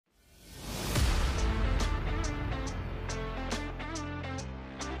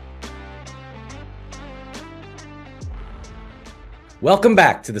Welcome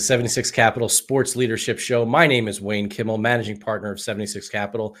back to the 76 Capital Sports Leadership Show. My name is Wayne Kimmel, managing partner of 76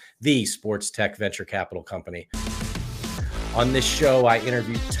 Capital, the sports tech venture capital company. On this show, I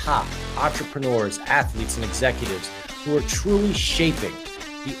interview top entrepreneurs, athletes, and executives who are truly shaping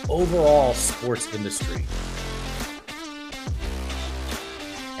the overall sports industry.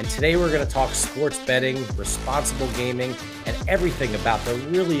 And today we're going to talk sports betting, responsible gaming, and everything about the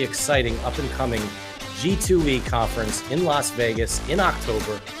really exciting up-and-coming G2E conference in Las Vegas in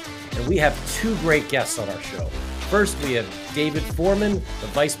October. And we have two great guests on our show. First, we have David Foreman, the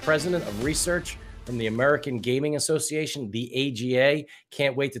Vice President of Research from the American Gaming Association, the AGA.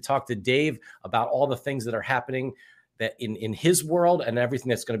 Can't wait to talk to Dave about all the things that are happening that in his world and everything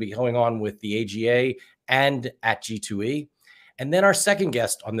that's going to be going on with the AGA and at G2E. And then our second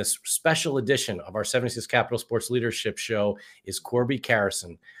guest on this special edition of our 76 Capital Sports Leadership Show is Corby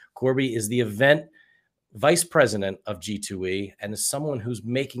Carrison. Corby is the event Vice President of G2E and is someone who's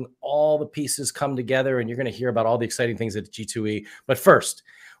making all the pieces come together, and you're going to hear about all the exciting things at G2E. But first,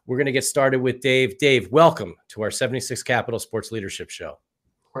 we're going to get started with Dave. Dave, welcome to our 76 Capital Sports Leadership Show.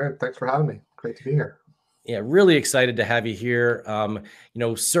 All right, thanks for having me. Great to be here. Yeah, really excited to have you here.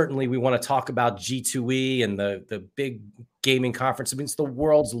 Certainly we want to talk about G2E and the big gaming conference. I mean, it's the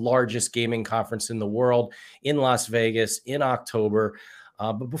world's largest gaming conference in the world in Las Vegas in October.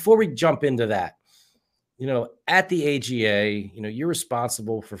 But before we jump into that, at the AGA, you're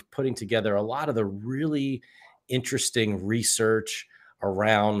responsible for putting together a lot of the really interesting research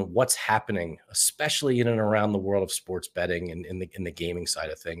around what's happening, especially in and around the world of sports betting and in the gaming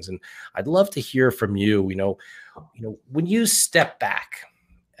side of things. And I'd love to hear from you. When you step back,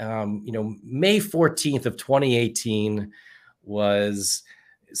 May 14th of 2018 was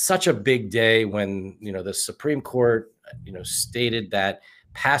such a big day when, the Supreme Court, stated that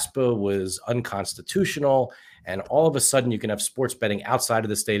PASPA was unconstitutional, and all of a sudden you can have sports betting outside of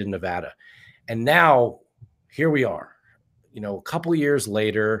the state of Nevada. And now here we are, a couple of years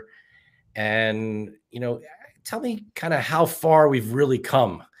later, and, tell me kind of how far we've really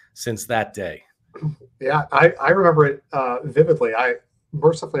come since that day. Yeah, I remember it vividly.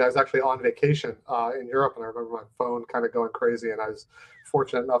 Mercifully, I was actually on vacation in Europe, and I remember my phone kind of going crazy, and I was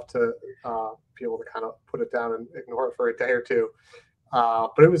fortunate enough to be able to kind of put it down and ignore it for a day or two.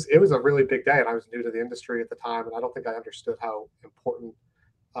 But it was a really big day, and I was new to the industry at the time, and I don't think I understood how important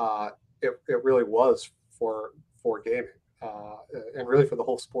it really was for gaming and really for the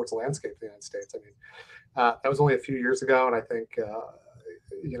whole sports landscape of the United States. I mean, that was only a few years ago, and I think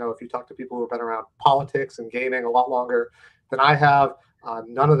if you talk to people who have been around politics and gaming a lot longer than I have,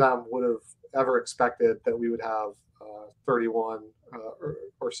 none of them would have ever expected that we would have 31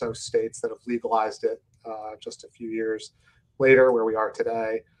 or so states that have legalized it just a few years later, where we are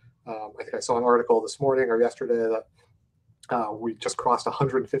today. I think I saw an article this morning or yesterday that we just crossed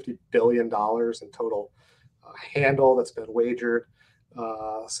 $150 billion in total handle that's been wagered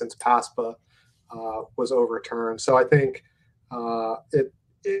since PASPA was overturned. So I think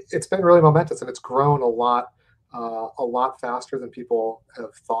it's been really momentous, and it's grown a lot faster than people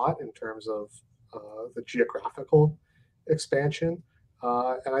have thought in terms of the geographical expansion.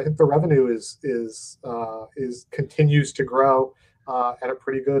 And I think the revenue is continues to grow at a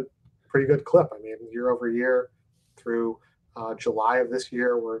pretty good clip. I mean, year over year through July of this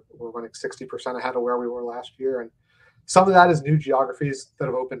year, we're running 60% ahead of where we were last year. And some of that is new geographies that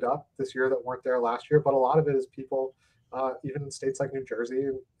have opened up this year that weren't there last year. But a lot of it is people, even in states like New Jersey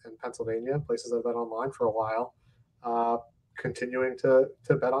and Pennsylvania, places that have been online for a while, continuing to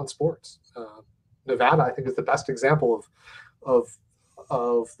bet on sports. Nevada, I think, is the best example of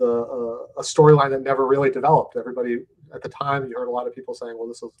a storyline that never really developed. Everybody at the time, you heard a lot of people saying, well,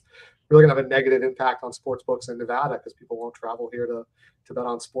 this is really going to have a negative impact on sports books in Nevada because people won't travel here to bet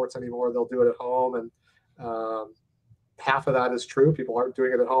on sports anymore. They'll do it at home. And half of that is true. People aren't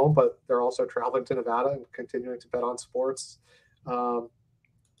doing it at home, but they're also traveling to Nevada and continuing to bet on sports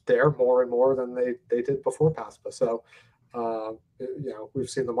there more and more than they did before PASPA. So, we've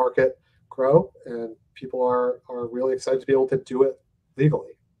seen the market grow, and people are really excited to be able to do it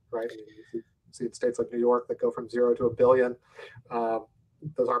legally, right? I mean, you see in states like New York that go from 0 to $1 billion.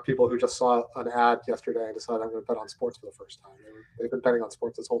 Those aren't people who just saw an ad yesterday and decided, I'm going to bet on sports for the first time. They've been betting on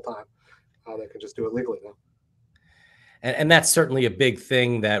sports this whole time. They can just do it legally now. And that's certainly a big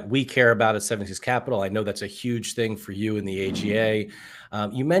thing that we care about at 76 Capital. I know that's a huge thing for you in the AGA.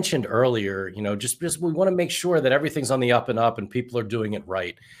 You mentioned earlier, just we want to make sure that everything's on the up and up and people are doing it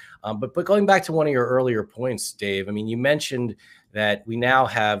right. But going back to one of your earlier points, Dave, I mean, you mentioned that we now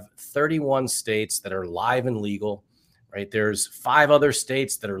have 31 states that are live and legal, right? There's 5 other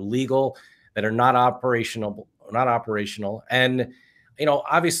states that are legal, that are not operational. And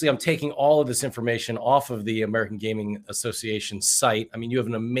obviously I'm taking all of this information off of the American Gaming Association site. I mean, you have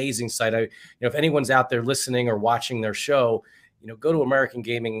an amazing site. If anyone's out there listening or watching their show, go to American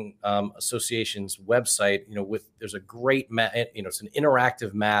Gaming Association's website. There's a great map. It's an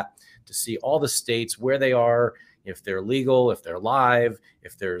interactive map to see all the states, where they are, if they're legal, if they're live,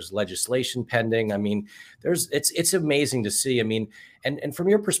 if there's legislation pending. I mean, it's amazing to see. I mean, and from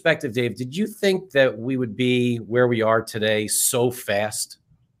your perspective, Dave, did you think that we would be where we are today so fast?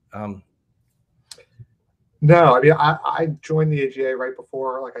 No, I mean, I joined the AGA right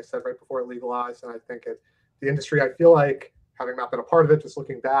before, like I said, right before it legalized. And I think the industry, I feel like, having not been a part of it, just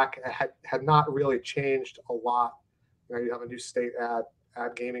looking back, had not really changed a lot. You have a new state add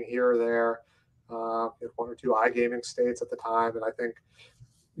gaming here or there. You had one or two iGaming states at the time, and I think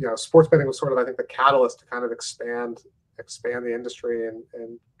sports betting was sort of, I think, the catalyst to kind of expand the industry and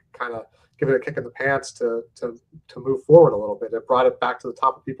kind of give it a kick in the pants to move forward a little bit. It brought it back to the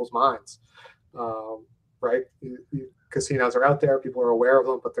top of people's minds, right? Casinos are out there, people are aware of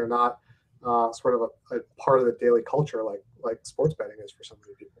them, but they're not sort of a part of the daily culture like sports betting is for so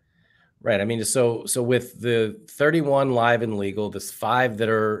many people. Right. I mean, so with the 31 live and legal, there's 5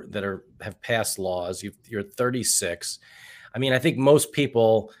 that have passed laws. You're 36. I mean, I think most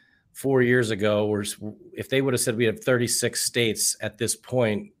people 4 years ago if they would have said we have 36 states at this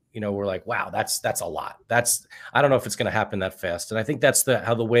point, we're like, wow, that's a lot. I don't know if it's going to happen that fast. And I think that's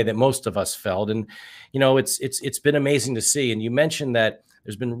the way that most of us felt. And it's been amazing to see. And you mentioned that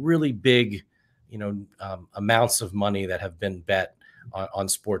there's been really big, amounts of money that have been bet on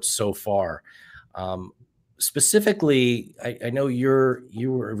sports so far. Specifically, I know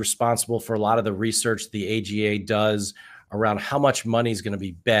you were responsible for a lot of the research the AGA does around how much money is going to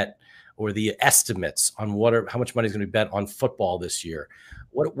be bet, or the estimates on how much money is going to be bet on football this year.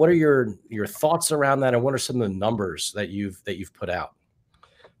 What are your thoughts around that, and what are some of the numbers that you've put out?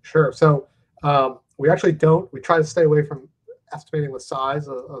 Sure. So we try to stay away from estimating the size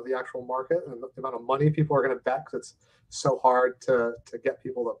of the actual market and the amount of money people are going to bet, because it's so hard to get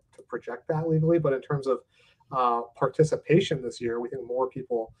people to project that legally. But in terms of participation this year, we think more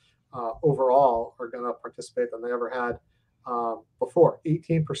people overall are going to participate than they ever had before.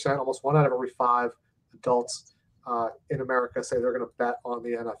 18%, almost 1 out of every 5 adults in America say they're going to bet on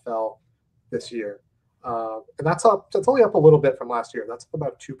the NFL this year. And that's only up a little bit from last year. That's up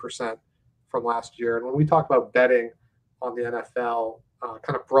about 2% from last year. And when we talk about betting on the NFL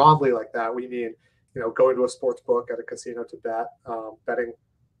kind of broadly like that, we mean, going to a sports book at a casino to bet, betting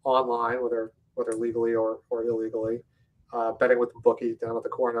online, whether legally or illegally, betting with the bookie down at the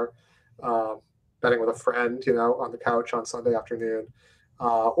corner, betting with a friend, on the couch on Sunday afternoon,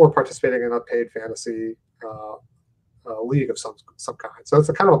 or participating in a paid fantasy league of some kind. So it's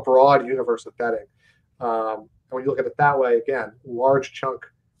a kind of a broad universe of betting. And when you look at it that way, again, large chunk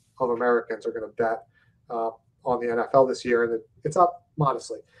of Americans are going to bet on the NFL this year, and it's up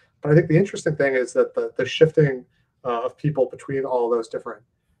modestly. But I think the interesting thing is that the shifting of people between all those different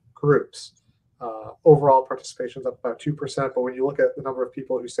groups. Overall participation is up about 2%. But when you look at the number of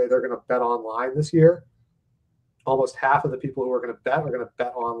people who say they're going to bet online this year, almost half of the people who are going to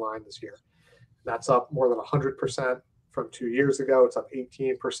bet online this year. That's up more than 100% from 2 years ago. It's up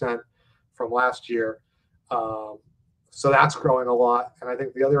 18% from last year. So that's growing a lot. And I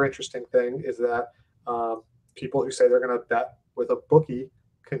think the other interesting thing is that people who say they're going to bet with a bookie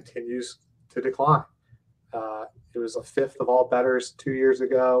continues to decline. It was a fifth of all bettors 2 years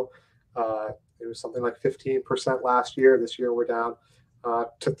ago. It was something like 15% last year. This year we're down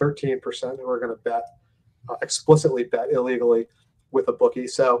to 13% who are going to explicitly bet illegally with a bookie.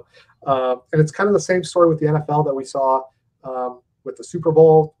 So, and it's kind of the same story with the NFL that we saw with the Super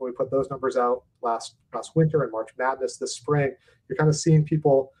Bowl when we put those numbers out last winter, and March Madness this spring. You're kind of seeing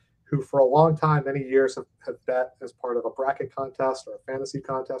people who for a long time, many years, have bet as part of a bracket contest or a fantasy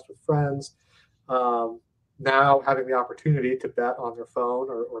contest with friends. Now having the opportunity to bet on their phone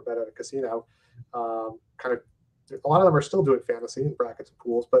or bet at a casino, kind of, a lot of them are still doing fantasy and brackets and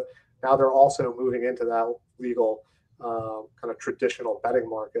pools, but now they're also moving into that legal kind of traditional betting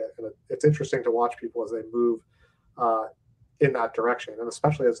market. And it's interesting to watch people as they move in that direction, and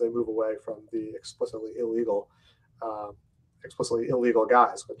especially as they move away from the explicitly illegal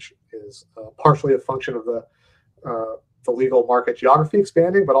guys, which is partially a function of the legal market geography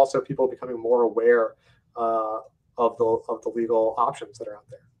expanding, but also people becoming more aware of the legal options that are out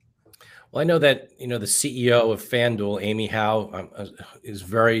there. Well, I know that, the CEO of FanDuel, Amy Howe, is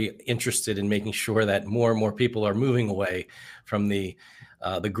very interested in making sure that more and more people are moving away from the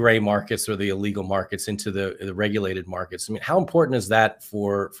gray markets or the illegal markets into the regulated markets. I mean, how important is that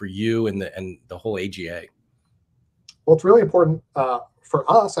for you and the whole AGA? Well, it's really important for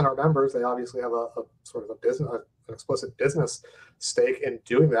us and our members. They obviously have a sort of a business, an explicit business stake in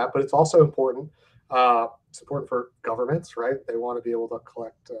doing that, but it's also important. It's important for governments, right? They want to be able to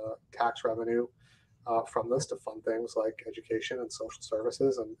collect tax revenue from this to fund things like education and social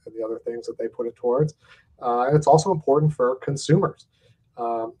services and the other things that they put it towards. And it's also important for consumers.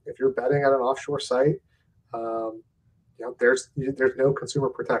 If you're betting at an offshore site, there's no consumer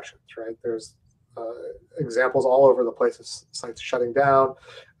protections, right? There's examples all over the place of sites shutting down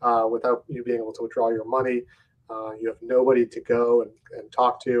without you being able to withdraw your money. You have nobody to go and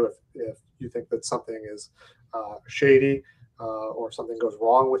talk to if you think that something is shady or something goes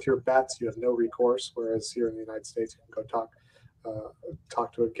wrong with your bets. You have no recourse. Whereas here in the United States, you can go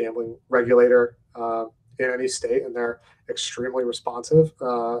talk to a gambling regulator in any state, and they're extremely responsive,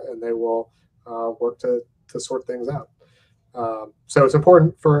 and they will work to sort things out. So it's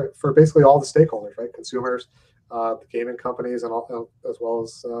important for basically all the stakeholders, right? Consumers, the gaming companies, and all, as well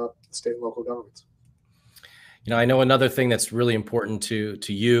as state and local governments. I know another thing that's really important to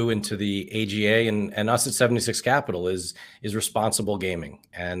you and to the AGA and us at 76 Capital is responsible gaming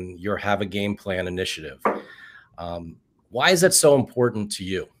and your Have a Game Plan initiative. Why is that so important to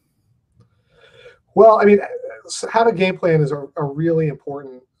you? Well, I mean, Have a Game Plan is a really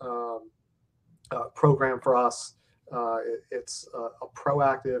important program for us. It's a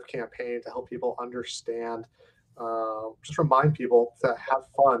proactive campaign to help people understand, just remind people to have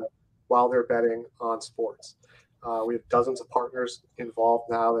fun while they're betting on sports. We have dozens of partners involved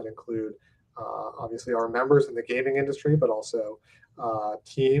now that include obviously our members in the gaming industry, but also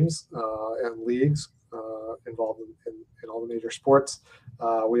teams and leagues involved in all the major sports.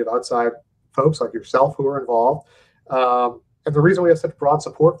 We have outside folks like yourself who are involved. And the reason we have such broad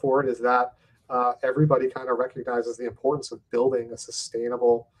support for it is that everybody kind of recognizes the importance of building a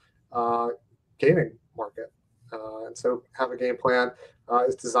sustainable gaming market. And so Have a Game Plan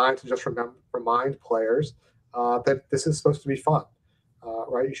is designed to just remind players that this is supposed to be fun,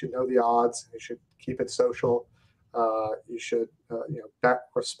 right? You should know the odds. You should keep it social. You should bet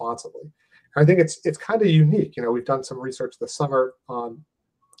responsibly. And I think it's kind of unique. We've done some research this summer on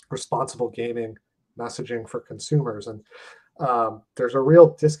responsible gaming messaging for consumers, and there's a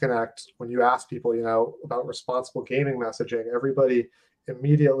real disconnect when you ask people, about responsible gaming messaging. Everybody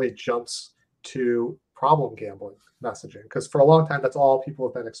immediately jumps to problem gambling messaging because for a long time that's all people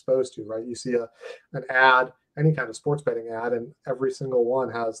have been exposed to, right? You see an ad, any kind of sports betting ad, and every single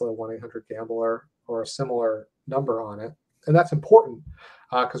one has a 1-800-GAMBLER or a similar number on it, and that's important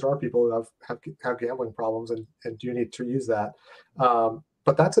because there are people who have gambling problems and do need to use that.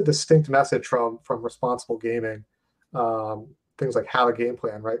 But that's a distinct message from responsible gaming. Things like Have a Game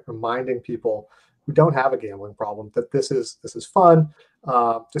Plan, right? Reminding people who don't have a gambling problem that this is fun.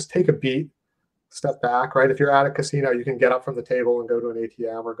 Just take a beat, step back, right? If you're at a casino, you can get up from the table and go to an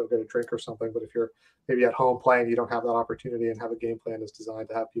ATM or go get a drink or something. But if you're maybe at home playing, you don't have that opportunity, and Have a Game Plan is designed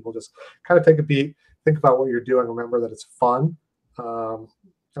to have people just kind of take a beat, think about what you're doing, remember that it's fun. You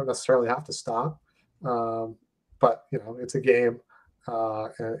don't necessarily have to stop, but it's a game,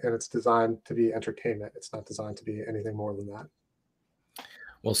 and it's designed to be entertainment. It's not designed to be anything more than that.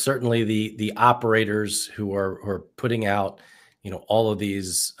 Well, certainly the operators who are putting out all of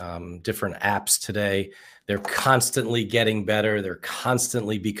these different apps today, they're constantly getting better. They're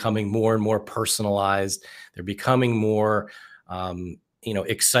constantly becoming more and more personalized. They're becoming more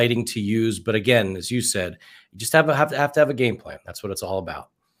exciting to use. But again, as you said, you just have to have a game plan. That's what it's all about.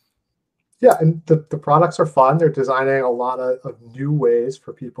 Yeah, and the products are fun. They're designing a lot of new ways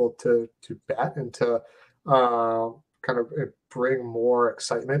for people to bet and to kind of bring more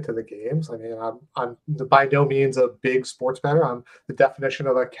excitement to the games. I mean, I'm by no means a big sports bettor. I'm the definition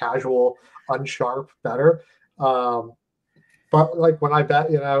of a casual, unsharp bettor. But like when I bet,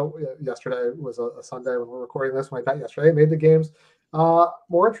 yesterday was a Sunday when we're recording this. When I bet yesterday, it made the games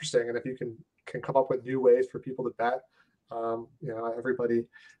more interesting. And if you can come up with new ways for people to bet, everybody,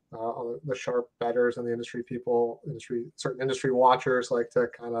 the sharp bettors and the industry people, certain industry watchers like to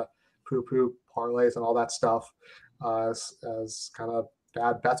kind of poo-poo parlays and all that stuff as kind of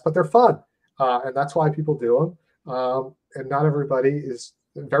bad bets, but they're fun, and that's why people do them. And not everybody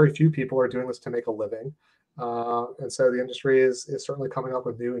very few people are doing this to make a living, and so the industry is certainly coming up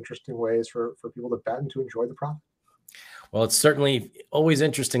with new, interesting ways for people to bet and to enjoy the product. Well, it's certainly always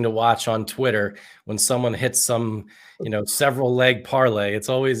interesting to watch on Twitter when someone hits some, several leg parlay. It's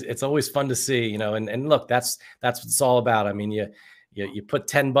always fun to see, and look, that's what it's all about. I mean, you put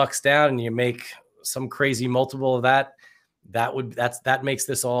 $10 down and you make some crazy multiple of that. That makes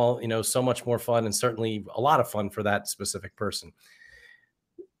this all, so much more fun, and certainly a lot of fun for that specific person.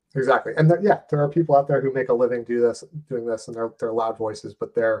 Exactly. And yeah, there are people out there who make a living doing this, and they're loud voices,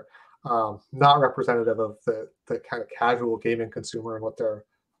 but they're not representative of the kind of casual gaming consumer and what they're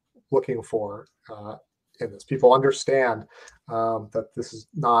looking for in this. People understand that this is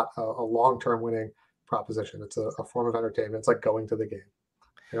not a long-term winning proposition. It's a form of entertainment. It's like going to the game.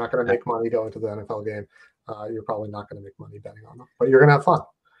 You're not going to make money going to the NFL game. You're probably not going to make money betting on them, but you're going to have fun.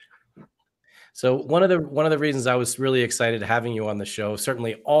 So one of the reasons I was really excited having you on the show,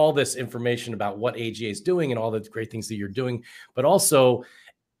 certainly all this information about what AGA is doing and all the great things that you're doing, but also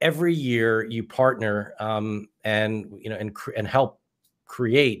every year you partner and help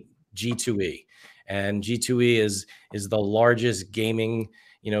create G2E, and G2E is the largest gaming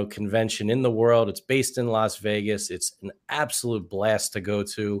convention in the world. It's based in Las Vegas. It's an absolute blast to go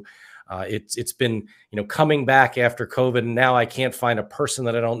to. It's been coming back after COVID, and now I can't find a person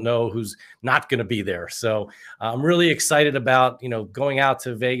that I don't know who's not going to be there. So I'm really excited about going out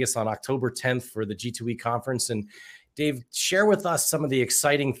to Vegas on October 10th for the G2E conference. And Dave, share with us some of the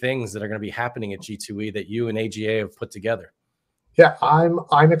exciting things that are going to be happening at G2E that you and AGA have put together. Yeah,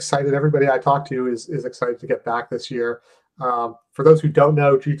 I'm excited. Everybody I talk to is excited to get back this year. For those who don't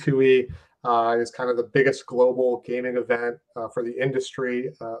know, G2E is kind of the biggest global gaming event for the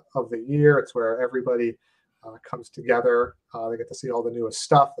industry of the year. It's where everybody comes together. They get to see all the newest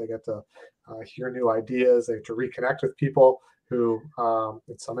stuff. They get to hear new ideas. They get to reconnect with people who,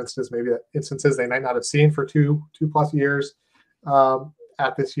 in some instances, they might not have seen for two plus years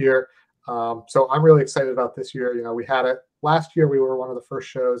at this year. So I'm really excited about this year. We had it last year. We were one of the first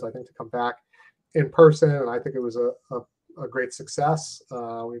shows, I think, to come back in person, and I think it was a great success.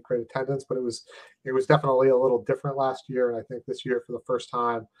 We had great attendance, but it was definitely a little different last year. And I think this year, for the first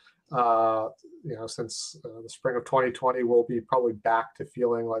time, since the spring of 2020, we'll be probably back to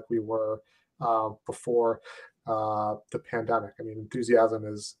feeling like we were before the pandemic. I mean, enthusiasm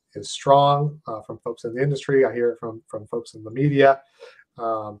is strong from folks in the industry. I hear it from folks in the media.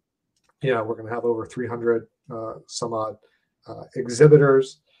 We're going to have over 300 some odd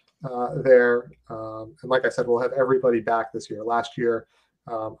exhibitors there. And like I said, we'll have everybody back this year. Last year,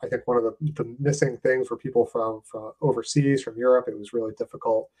 I think one of the missing things were people from overseas, from Europe. It was really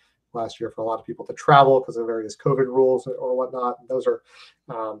difficult last year for a lot of people to travel because of various COVID rules or whatnot. And those are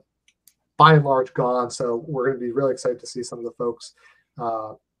by and large gone. So we're going to be really excited to see some of the folks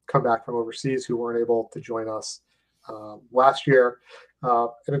come back from overseas who weren't able to join us last year. And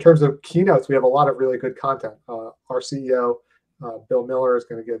in terms of keynotes, we have a lot of really good content. Our CEO, Bill Miller, is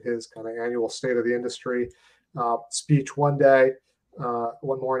going to give his kind of annual State of the Industry speech one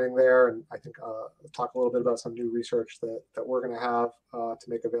morning there, and I think talk a little bit about some new research that we're going to have to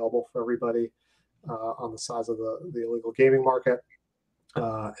make available for everybody on the size of the illegal gaming market.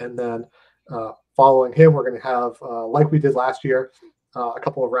 And then following him, we're going to have, like we did last year, a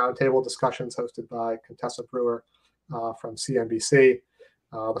couple of roundtable discussions hosted by Contessa Brewer from CNBC.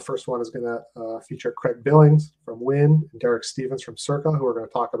 The first one is going to feature Craig Billings from Wynn and Derek Stevens from Circa, who are going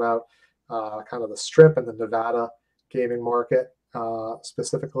to talk about kind of the Strip and the Nevada gaming market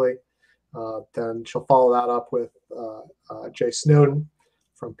specifically. Then she'll follow that up with Jay Snowden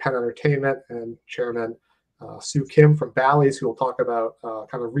from Penn Entertainment and Chairman Sue Kim from Bally's, who will talk about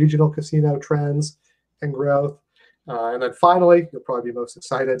kind of regional casino trends and growth. And then finally, you'll probably be most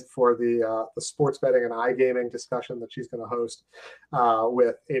excited for the sports betting and iGaming discussion that she's going to host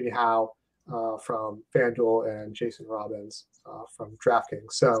with Amy Howe from FanDuel and Jason Robbins from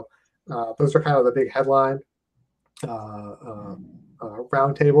DraftKings. So those are kind of the big headline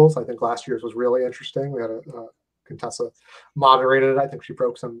roundtables. I think last year's was really interesting. We had Contessa moderated it. I think she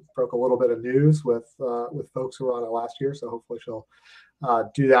broke a little bit of news with folks who were on it last year. So hopefully she'll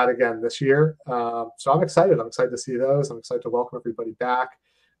do that again this year. So I'm excited. I'm excited to see those. I'm excited to welcome everybody back.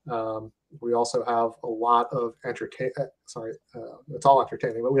 We also have a lot of it's all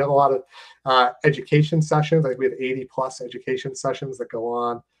entertaining, but we have a lot of education sessions. I think we have 80 plus education sessions that go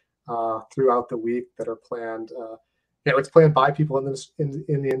on throughout the week that are planned. It's planned by people in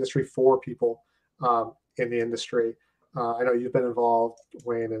the industry for people in the industry. I know you've been involved,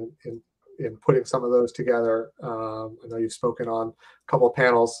 Wayne, in putting some of those together. I know you've spoken on a couple of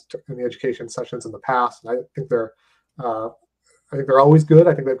panels in the education sessions in the past, and I think they're always good.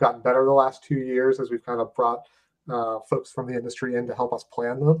 I think they've gotten better the last 2 years as we've kind of brought folks from the industry in to help us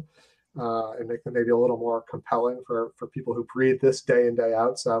plan them and make them maybe a little more compelling for people who breathe this day in, day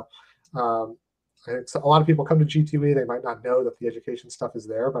out. So I think a lot of people come to G2E, they might not know that the education stuff is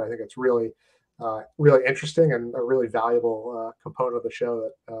there, but I think it's really interesting and a really valuable component of the show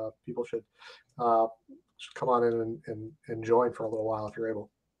that people should come on in and join for a little while if you're able.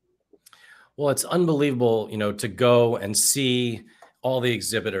 Well, it's unbelievable, to go and see all the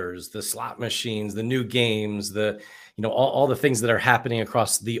exhibitors, the slot machines, the new games, all the things that are happening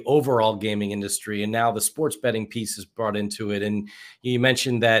across the overall gaming industry. And now the sports betting piece is brought into it. And you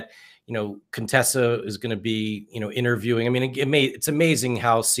mentioned that, Contessa is going to be, interviewing. I mean, it's amazing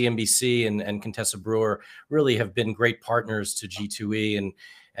how CNBC and Contessa Brewer really have been great partners to G2E and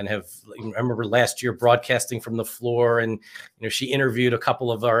have, I remember last year broadcasting from the floor, and, she interviewed a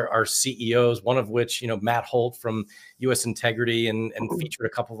couple of our CEOs, one of which, Matt Holt from US Integrity, and featured a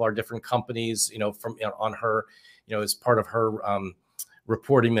couple of our different companies, from on her, as part of her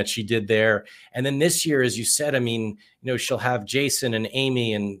reporting that she did there. And then this year, as you said, I mean, she'll have Jason and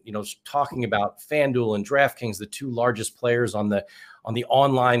Amy and, talking about FanDuel and DraftKings, the two largest players on the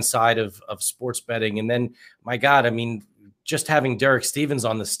online side of sports betting. And then, my God, I mean, just having Derek Stevens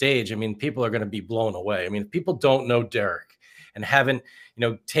on the stage, I mean, people are going to be blown away. I mean, if people don't know Derek and haven't,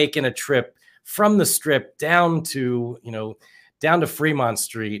 taken a trip from the Strip down to Fremont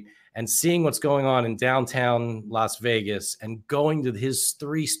Street and seeing what's going on in downtown Las Vegas and going to his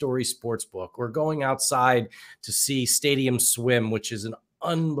 3-story sports book, or going outside to see Stadium Swim, which is an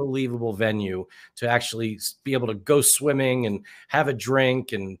unbelievable venue to actually be able to go swimming and have a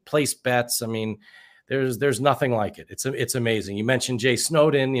drink and place bets. I mean, there's nothing like it. It's amazing. You mentioned Jay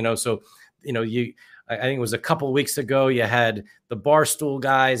Snowden, I think it was a couple of weeks ago, you had the Barstool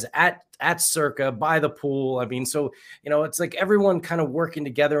guys at Circa by the pool. I mean, so, it's like everyone kind of working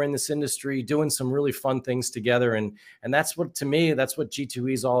together in this industry, doing some really fun things together. And that's what, to me, that's what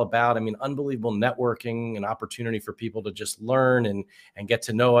G2E is all about. I mean, unbelievable networking and opportunity for people to just learn and get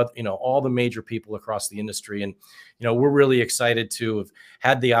to know, all the major people across the industry. And, we're really excited to have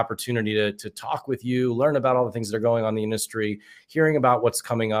had the opportunity to talk with you, learn about all the things that are going on in the industry, hearing about what's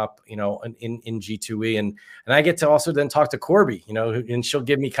coming up, in G2E. And I get to also then talk to Corby, and she'll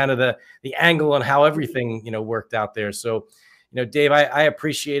give me kind of the angle on how everything, worked out there. So, Dave, I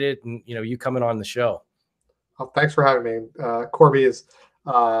appreciate it. And, you coming on the show. Well, thanks for having me. Corby is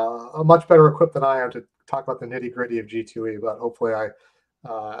much better equipped than I am to talk about the nitty gritty of G2E, but hopefully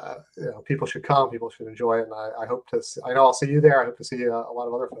people should come, people should enjoy it. And I hope to I know I'll see you there. I hope to see a lot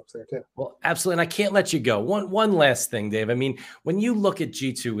of other folks there too. Well, absolutely. And I can't let you go. One last thing, Dave. I mean, when you look at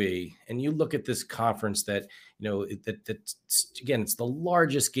G2E and you look at this conference that, again, it's the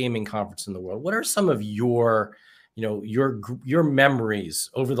largest gaming conference in the world. What are some of your memories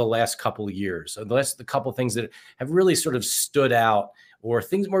over the last couple of years, or the couple of things that have really sort of stood out, or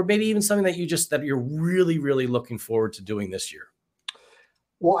things, or maybe even something that you're really, really looking forward to doing this year?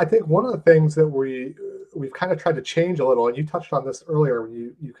 Well, I think one of the things that we've kind of tried to change a little, and you touched on this earlier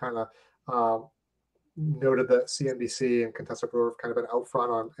when you kind of noted that CNBC and Contessa Brewer have kind of been out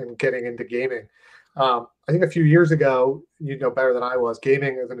front on and getting into gaming. I think a few years ago, better than I was,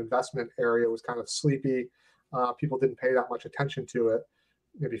 gaming as an investment area was kind of sleepy. People didn't pay that much attention to it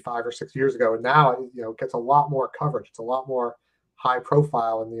maybe 5 or 6 years ago. And now, it gets a lot more coverage. It's a lot more high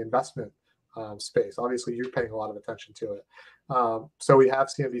profile in the investment space. Obviously, you're paying a lot of attention to it. So we have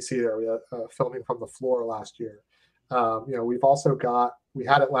CNBC there. We had filming from the floor last year. We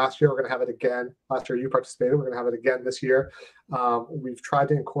had it last year. We're going to have it again. Last year you participated. We're going to have it again this year. We've tried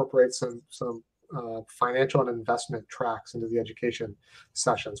to incorporate some financial and investment tracks into the education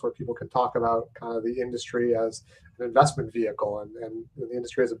sessions where people can talk about kind of the industry as an investment vehicle and the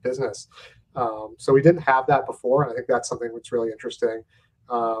industry as a business. So we didn't have that before, and I think that's something that's really interesting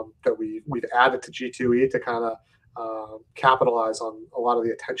that we've added to G2E to kind of capitalize on a lot of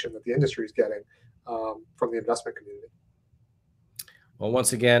the attention that the industry is getting from the investment community. Well,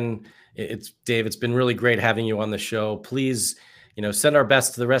 once again, Dave, it's been really great having you on the show. Please, send our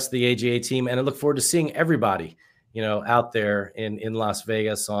best to the rest of the AGA team, and I look forward to seeing everybody, out there in Las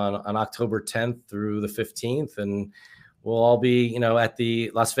Vegas on October 10th through the 15th. And we'll all be, at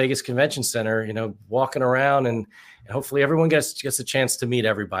the Las Vegas Convention Center, walking around, and hopefully everyone gets a chance to meet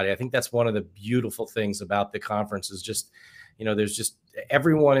everybody. I think that's one of the beautiful things about the conference is just, there's just,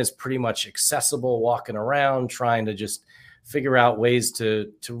 everyone is pretty much accessible, walking around, trying to just figure out ways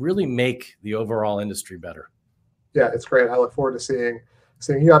to really make the overall industry better. Yeah, it's great. I look forward to seeing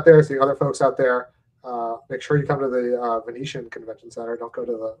you out there, seeing other folks out there. Make sure you come to the Venetian Convention Center. Don't go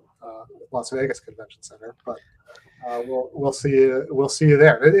to the Las Vegas Convention Center, but we'll see you. We'll see you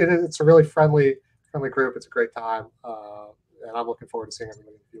there. It's a really friendly group. It's a great time, and I'm looking forward to seeing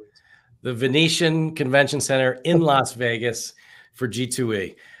everybody in a few weeks. The Venetian Convention Center in Las Vegas for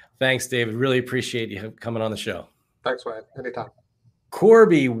G2E. Thanks, David. Really appreciate you coming on the show. Thanks, Wayne. Anytime.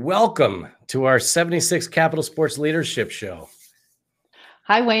 Corby, welcome to our 76 Capital Sports Leadership Show.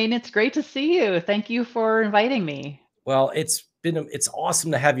 Hi, Wayne. It's great to see you. Thank you for inviting me. Well, it's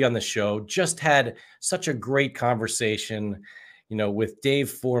awesome to have you on the show. Just had such a great conversation. with Dave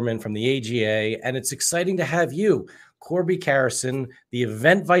Foreman from the AGA. And it's exciting to have you, Corby Carrison, the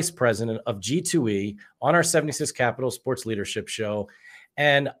event vice president of G2E, on our 76 Capital Sports Leadership Show.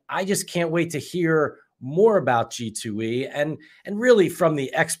 And I just can't wait to hear more about G2E and really from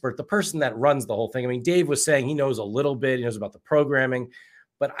the expert, the person that runs the whole thing. I mean, Dave was saying he knows a little bit, he knows about the programming,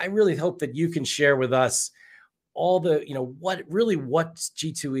 but I really hope that you can share with us all the, what's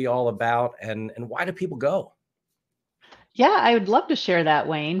G2E all about and why do people go? Yeah, I would love to share that,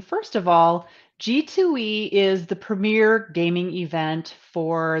 Wayne. First of all, G2E is the premier gaming event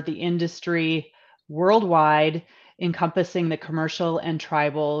for the industry worldwide, encompassing the commercial and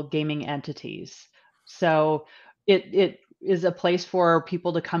tribal gaming entities. So it is a place for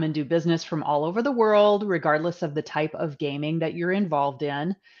people to come and do business from all over the world, regardless of the type of gaming that you're involved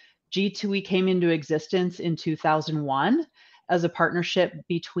in. G2E came into existence in 2001 as a partnership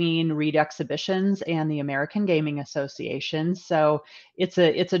between Reed Exhibitions and the American Gaming Association. So it's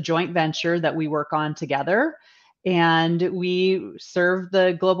a joint venture that we work on together. And we serve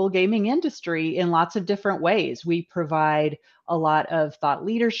the global gaming industry in lots of different ways. We provide a lot of thought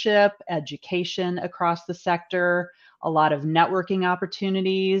leadership, education across the sector, a lot of networking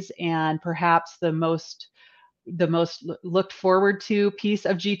opportunities, and perhaps the most looked forward to piece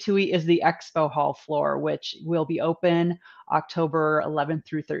of G2E is the Expo Hall floor, which will be open October 11th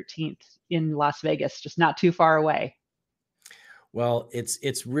through 13th in Las Vegas, just not too far away. Well,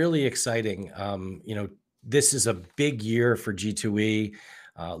 it's really exciting. This is a big year for G2E.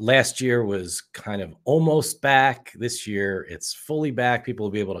 Last year was kind of almost back. This year, it's fully back. People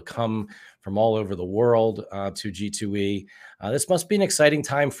will be able to come from all over the world to G2E. This must be an exciting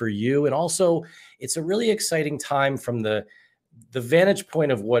time for you. And also, it's a really exciting time from the vantage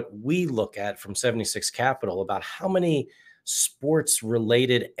point of what we look at from 76 Capital about how many sports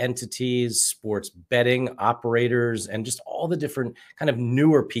related entities, sports betting operators, and just all the different kind of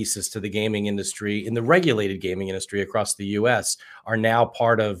newer pieces to the gaming industry in the regulated gaming industry across the US are now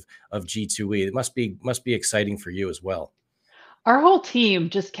part of G2E. It must be exciting for you as well. Our whole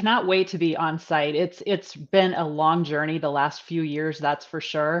team just cannot wait to be on site. It's been a long journey the last few years, that's for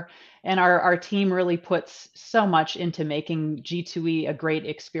sure. And our team really puts so much into making G2E a great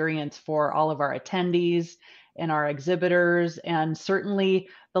experience for all of our attendees and our exhibitors. And certainly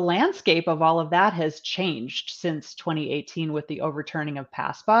the landscape of all of that has changed since 2018 with the overturning of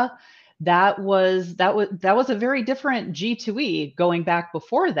PASPA. That was a very different G2E. Going back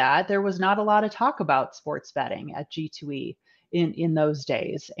before that, there was not a lot of talk about sports betting at G2E in those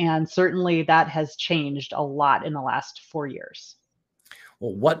days. And certainly that has changed a lot in the last 4 years.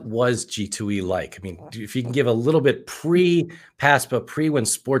 Well, what was G2E like? I mean, if you can give a little bit pre-PASPA, when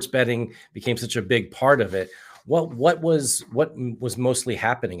sports betting became such a big part of it, what was mostly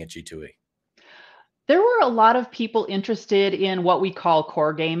happening at G2E? There were a lot of people interested in what we call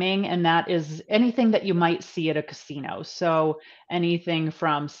core gaming, and that is anything that you might see at a casino. So anything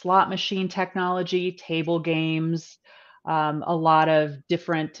from slot machine technology, table games, a lot of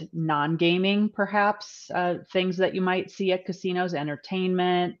different non-gaming, perhaps, things that you might see at casinos,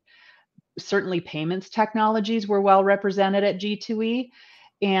 entertainment, certainly payments technologies were well represented at G2E.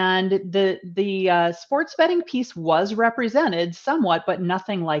 And the sports betting piece was represented somewhat, but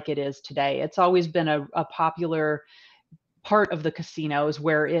nothing like it is today. It's always been a popular part of the casinos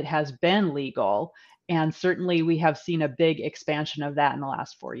where it has been legal. And certainly we have seen a big expansion of that in the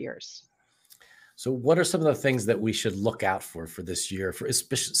last 4 years. So what are some of the things that we should look out for this year,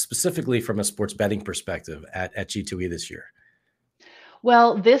 specifically from a sports betting perspective at G2E this year?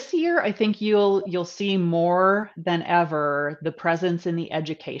 Well, this year, I think you'll see more than ever the presence in the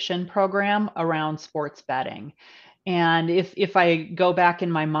education program around sports betting. And if I go back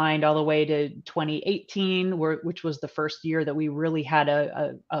in my mind all the way to 2018, which was the first year that we really had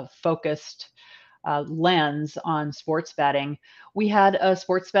a focused lens on sports betting, we had a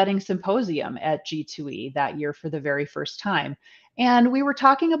sports betting symposium at G2E that year for the very first time. And we were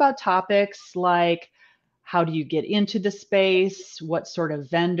talking about topics like, how do you get into the space? What sort of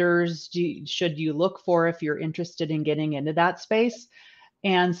vendors should you look for if you're interested in getting into that space?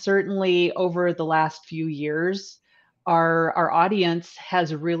 And certainly over the last few years, our audience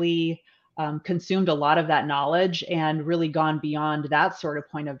has really consumed a lot of that knowledge and really gone beyond that sort of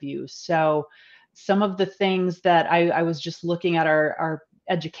point of view. So some of the things that I was just looking at our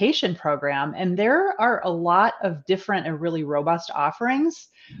education program, and there are a lot of different and really robust offerings,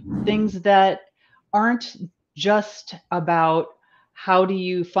 things that aren't just about how do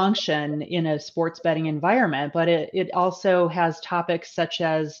you function in a sports betting environment, but it also has topics such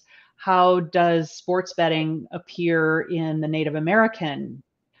as how does sports betting appear in the Native American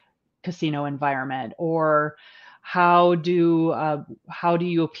casino environment, or How do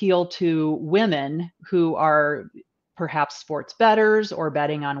you appeal to women who are perhaps sports bettors or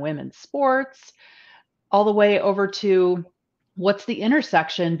betting on women's sports, all the way over to what's the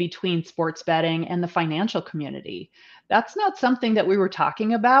intersection between sports betting and the financial community? That's not something that we were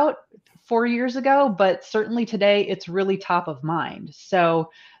talking about 4 years ago, but certainly today it's really top of mind.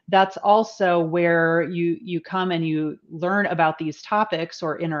 So that's also where you come and you learn about these topics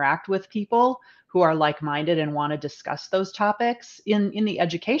or interact with people who are like-minded and want to discuss those topics in the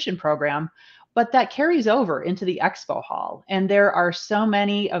education program. But that carries over into the expo hall. And there are so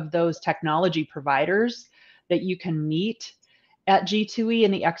many of those technology providers that you can meet at G2E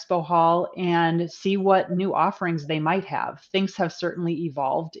in the expo hall and see what new offerings they might have. Things have certainly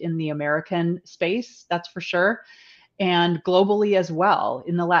evolved in the American space, that's for sure, and globally as well,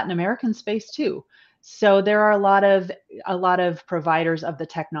 in the Latin American space too. So there are a lot of providers of the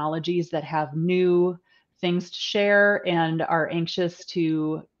technologies that have new things to share and are anxious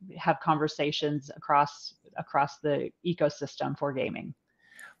to have conversations across the ecosystem for gaming.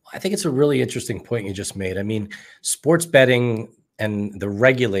 I think it's a really interesting point you just made. I mean, sports betting and the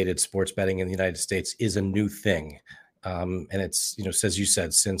regulated sports betting in the United States is a new thing. And it's, as you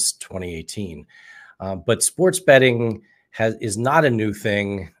said, since 2018. But sports betting is not a new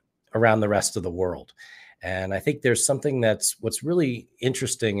thing around the rest of the world. And I think there's something what's really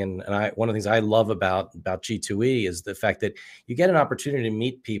interesting. And one of the things I love about G2E is the fact that you get an opportunity to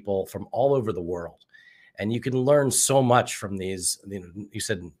meet people from all over the world. And you can learn so much from these, you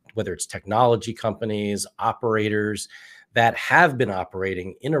said, whether it's technology companies, operators that have been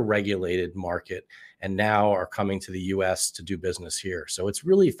operating in a regulated market and now are coming to the US to do business here. So it's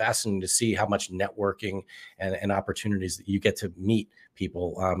really fascinating to see how much networking and opportunities that you get to meet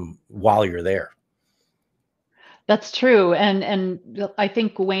people while you're there. That's true. And I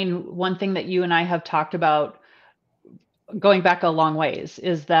think, Wayne, one thing that you and I have talked about going back a long ways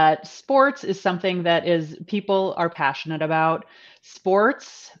is that sports is something that people are passionate about.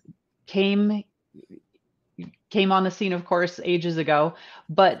 Sports came on the scene, of course, ages ago,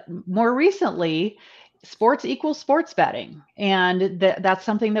 but more recently, sports equals sports betting. And that's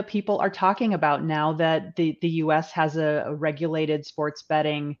something that people are talking about now that the US has a regulated sports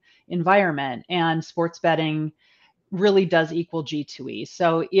betting environment, and sports betting really does equal G2E.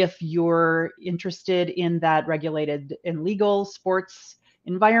 So if you're interested in that regulated and legal sports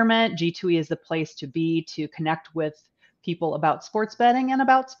environment, G2E is the place to be to connect with people about sports betting and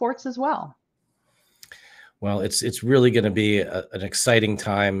about sports as well. Well, it's really going to be an exciting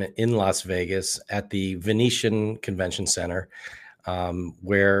time in Las Vegas at the Venetian Convention Center,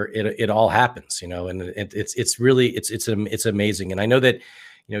 where it all happens, and it's amazing. And I know that,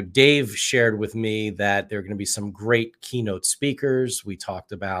 Dave shared with me that there are going to be some great keynote speakers. We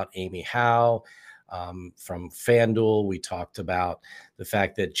talked about Amy Howe from FanDuel. We talked about the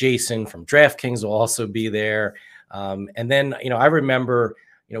fact that Jason from DraftKings will also be there. And then, I remember,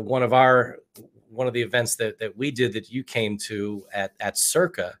 one of the events that we did that you came to at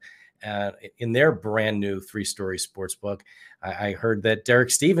Circa in their brand new 3-story sports book. I heard that Derek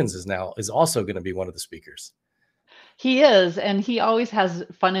Stevens is also going to be one of the speakers. He is, and he always has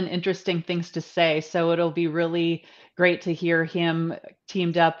fun and interesting things to say. So it'll be really great to hear him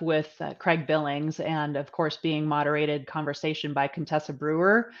teamed up with Craig Billings, and of course being moderated conversation by Contessa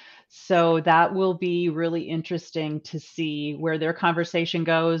Brewer. So that will be really interesting to see where their conversation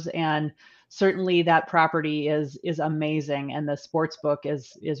goes. And certainly that property is amazing, and the sports book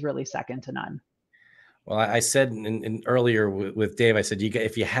is really second to none. Well, I said earlier with Dave, I said,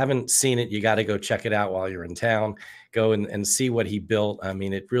 if you haven't seen it, you got to go check it out while you're in town. Go and see what he built. I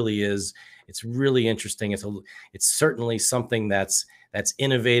mean, it really is. It's really interesting. It's certainly something that's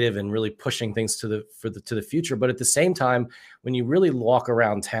innovative and really pushing things to the future. But at the same time, when you really walk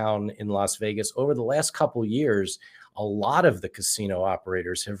around town in Las Vegas over the last couple of years, a lot of the casino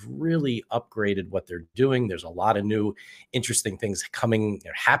operators have really upgraded what they're doing. There's a lot of new, interesting things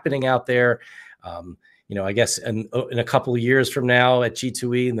happening out there. I guess in a couple of years from now at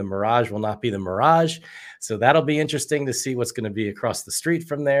G2E, the Mirage will not be the Mirage. So that'll be interesting to see what's going to be across the street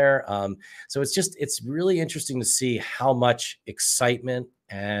from there. So it's really interesting to see how much excitement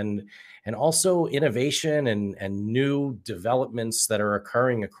and also innovation and new developments that are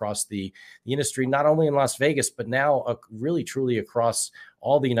occurring across the industry, not only in Las Vegas, but now really truly across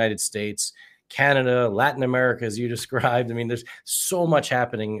all the United States, Canada, Latin America, as you described. I mean, there's so much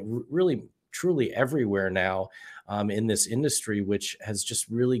happening really truly everywhere now in this industry, which has just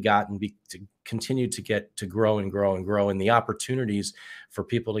really gotten to continue to get to grow and grow and grow. And the opportunities for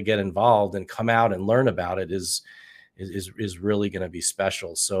people to get involved and come out and learn about it is really going to be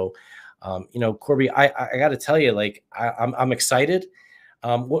special. So You know, Corby, I got to tell you, like, I'm excited.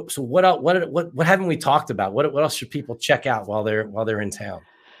 What haven't we talked about? What else should people check out while they're in town?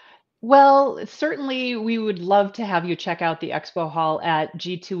 Well, certainly we would love to have you check out the expo hall at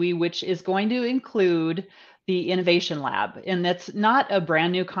G2E, which is going to include the Innovation Lab. And that's not a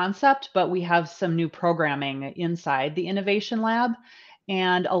brand new concept, but we have some new programming inside the Innovation Lab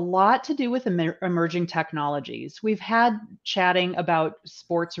and a lot to do with emerging technologies. We've had chatting about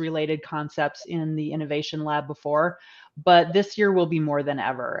sports related concepts in the Innovation Lab before, but this year will be more than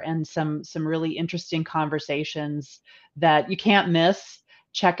ever, and some really interesting conversations that you can't miss.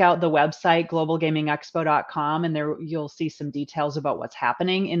 Check out the website globalgamingexpo.com, and there you'll see some details about what's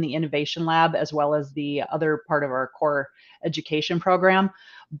happening in the Innovation Lab as well as the other part of our core education program.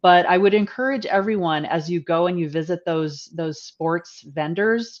 But I would encourage everyone, as you go and you visit those sports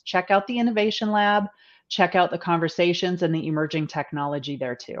vendors, check out the Innovation Lab, check out the conversations and the emerging technology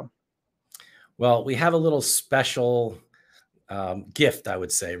there too. Well, we have a little special gift, I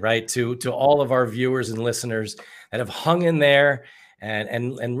would say, right, to all of our viewers and listeners that have hung in there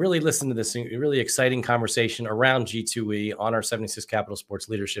and really listen to this really exciting conversation around G2E on our 76 Capital Sports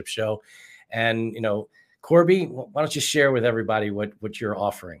Leadership Show. And, you know, Corby, why don't you share with everybody what you're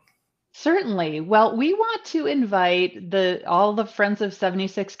offering? Certainly. Well, we want to invite all the friends of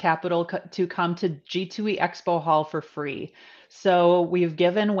 76 Capital to come to G2E Expo Hall for free. So we've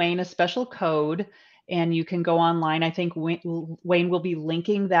given Wayne a special code, and you can go online. I think Wayne will be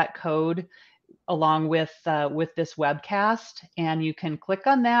linking that code along with this webcast, and you can click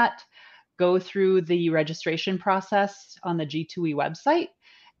on that, go through the registration process on the G2E website,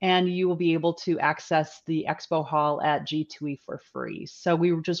 and you will be able to access the Expo Hall at G2E for free. So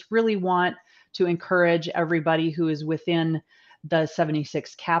we just really want to encourage everybody who is within the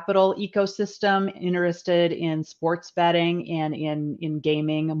 76 Capital ecosystem, interested in sports betting and in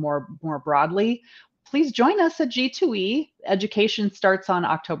gaming more broadly. Please join us at G2E. Education starts on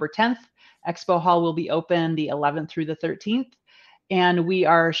October 10th. Expo Hall will be open the 11th through the 13th. And we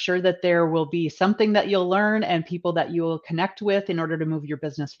are sure that there will be something that you'll learn and people that you will connect with in order to move your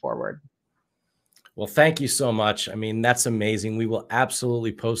business forward. Well, thank you so much. I mean, that's amazing. We will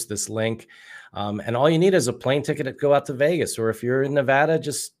absolutely post this link. And all you need is a plane ticket to go out to Vegas, or if you're in Nevada,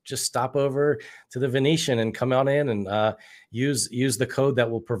 just stop over to the Venetian and come on in and use the code that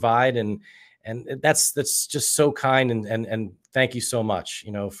we'll provide. And that's just so kind. And thank you so much,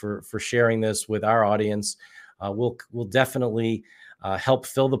 you know, for sharing this with our audience. We'll definitely help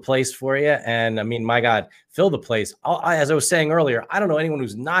fill the place for you. And I mean, my God, fill the place. As I was saying earlier, I don't know anyone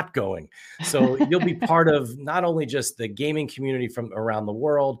who's not going. So you'll be part of not only just the gaming community from around the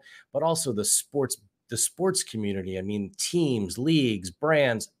world, but also the sports community. I mean, teams, leagues,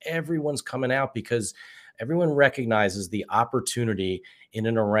 brands, everyone's coming out because everyone recognizes the opportunity in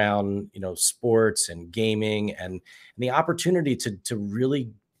and around, you know, sports and gaming and the opportunity to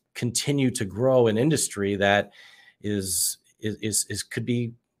really continue to grow an industry that could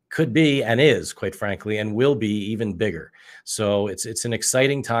be and is, quite frankly, and will be even bigger. So it's an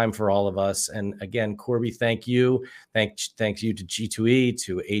exciting time for all of us. And again, Corby, thank you. Thank you to G2E,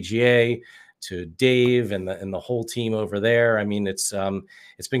 to AGA, to Dave and the whole team over there. I mean, it's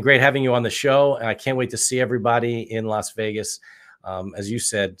been great having you on the show. And I can't wait to see everybody in Las Vegas. As you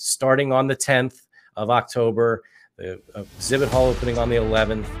said, starting on the 10th of October, the exhibit hall opening on the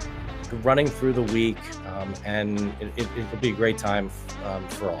 11th, running through the week, and it will be a great time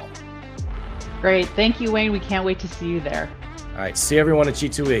for all. Great. Thank you, Wayne. We can't wait to see you there. All right. See everyone at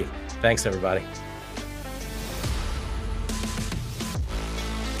G2E. Thanks, everybody.